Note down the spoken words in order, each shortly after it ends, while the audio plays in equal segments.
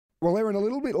Well, Erin, a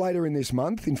little bit later in this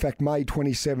month, in fact, May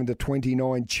 27 to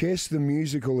 29, Chess the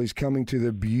Musical is coming to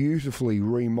the beautifully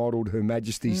remodelled Her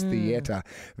Majesty's Theatre.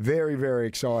 Very, very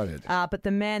excited. But the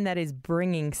man that is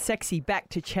bringing sexy back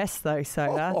to Chess, though,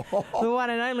 Soda, the one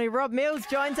and only Rob Mills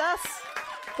joins us.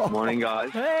 Morning,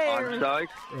 guys. Hey.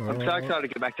 I'm so excited to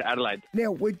get back to Adelaide. Now,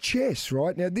 with Chess,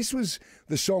 right? Now, this was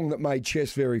the song that made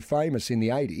Chess very famous in the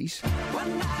 80s.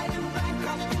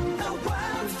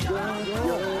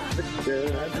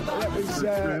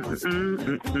 That was,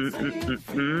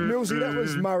 Millsy, that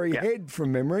was Murray Head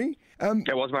from memory.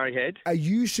 That was Murray Head. Are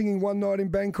you singing One Night in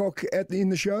Bangkok in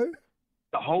the show?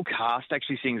 The whole cast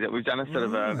actually sings it. We've done a sort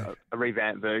of a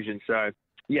revamped version. So,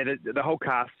 yeah, the whole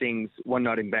cast sings One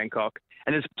Night in Bangkok.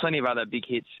 And there's plenty of other big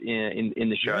hits in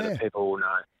the show that people will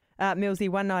know. Millsy,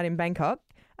 One Night in Bangkok.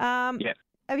 Yeah.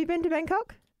 Have you been to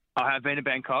Bangkok? I have been to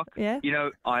Bangkok. Yeah. You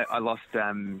know, I lost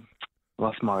my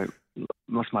wallet.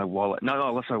 No, I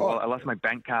lost my wallet. I lost my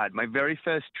bank card. My very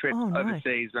first trip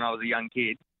overseas when I was a young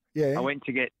kid, I went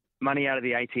to get money out of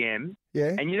the ATM.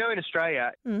 Yeah. And you know, in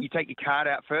Australia, you take your card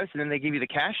out first and then they give you the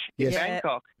cash. Yes. In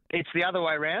Bangkok, it's the other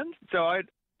way around. So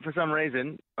for some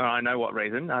reason, I know what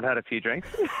reason, I'd had a few drinks.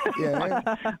 Yeah.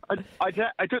 I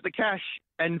took the cash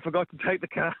and forgot to take the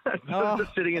card. So I was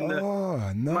just sitting in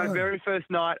my very first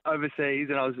night overseas,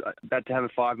 and I was about to have a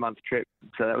 5-month trip.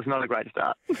 So that was not a great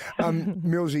start.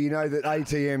 Millsy, you know that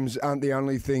ATMs aren't the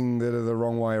only thing that are the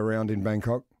wrong way around in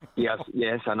Bangkok? Yes,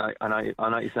 I know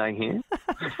what you're saying here.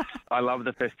 I love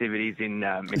the festivities in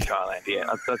Thailand.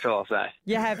 Yeah, that's all I'll say.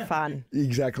 You have fun.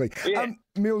 Exactly. Yeah.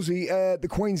 Millsy, the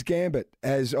Queen's Gambit,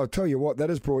 I'll tell you what, that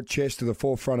has brought chess to the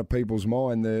forefront of people's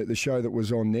mind, the show that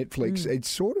was on Netflix. It's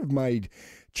sort of made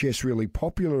chess really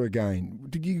popular again.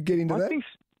 Did you get into that?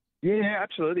 Yeah,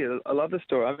 absolutely. I love the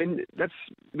story. I mean, that's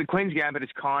the Queen's Gambit is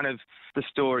kind of the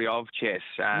story of chess.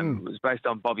 It was based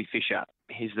on Bobby Fischer.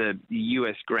 He's the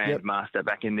US Grandmaster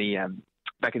back in the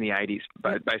 80s,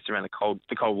 based around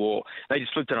the Cold War. They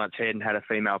just flipped it on its head and had a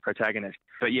female protagonist.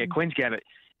 But yeah, Queen's Gambit,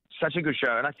 such a good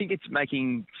show, and I think it's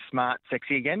making smart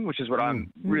sexy again, which is what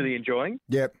I'm really enjoying.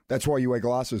 Yep, that's why you wear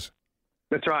glasses.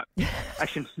 That's right.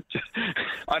 Actually,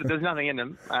 there's nothing in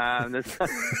them. There's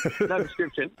no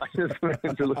description. I just want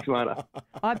them to look smarter.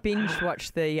 I binge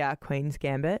watched the Queen's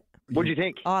Gambit. What do you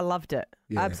think? I loved it.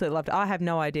 Yeah. Absolutely loved it. I have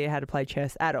no idea how to play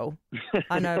chess at all.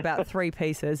 I know about 3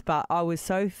 pieces, but I was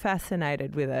so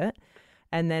fascinated with it.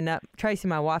 And then Tracy,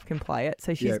 my wife, can play it,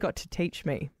 so she's got to teach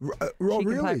me. She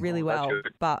can play it really well.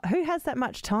 But who has that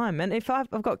much time? And if I've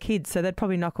got kids, so they'd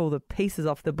probably knock all the pieces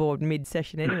off the board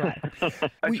mid-session anyway. I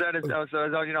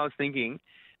was thinking,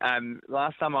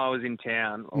 last time I was in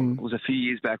town, it was a few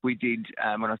years back, we did,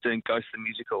 when I was doing Ghost the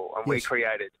Musical, and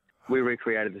we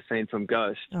recreated the scene from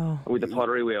Ghost with the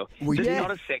pottery wheel. It's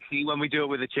not as sexy when we do it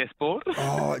with a chessboard.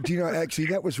 Oh, do you know, actually,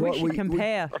 that was right. We should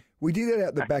compare. We did it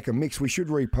out the back of Mix. We should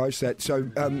repost that. So,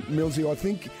 Millsy, I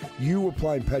think you were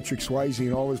playing Patrick Swayze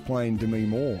and I was playing Demi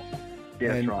Moore.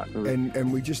 Yeah, that's right.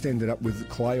 And we just ended up with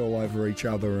clay all over each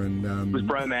other. And it was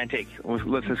bromantic.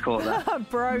 Let's just call it that.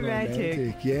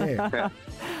 Bromantic. Yeah.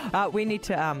 We need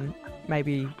to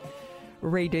maybe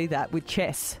redo that with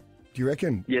chess. Do you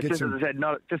reckon? Yes, as I said,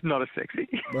 just not as sexy.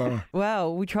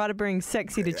 Well, we try to bring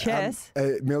sexy to chess.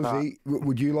 Millsy,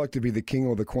 would you like to be the king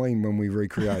or the queen when we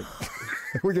recreate?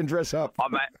 We can dress up.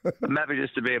 I'm happy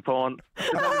just to be a pawn.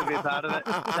 I'm happy to be a part of it.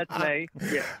 That's me.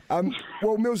 Yeah.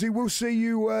 Well, Millsy, we'll see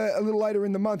you a little later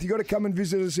in the month. You got to come and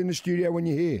visit us in the studio when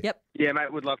you're here. Yep. Yeah,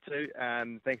 mate, would love to.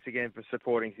 Thanks again for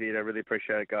supporting theatre. I really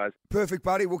appreciate it, guys. Perfect,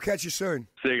 buddy. We'll catch you soon.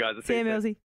 See you guys. See you, Millsy.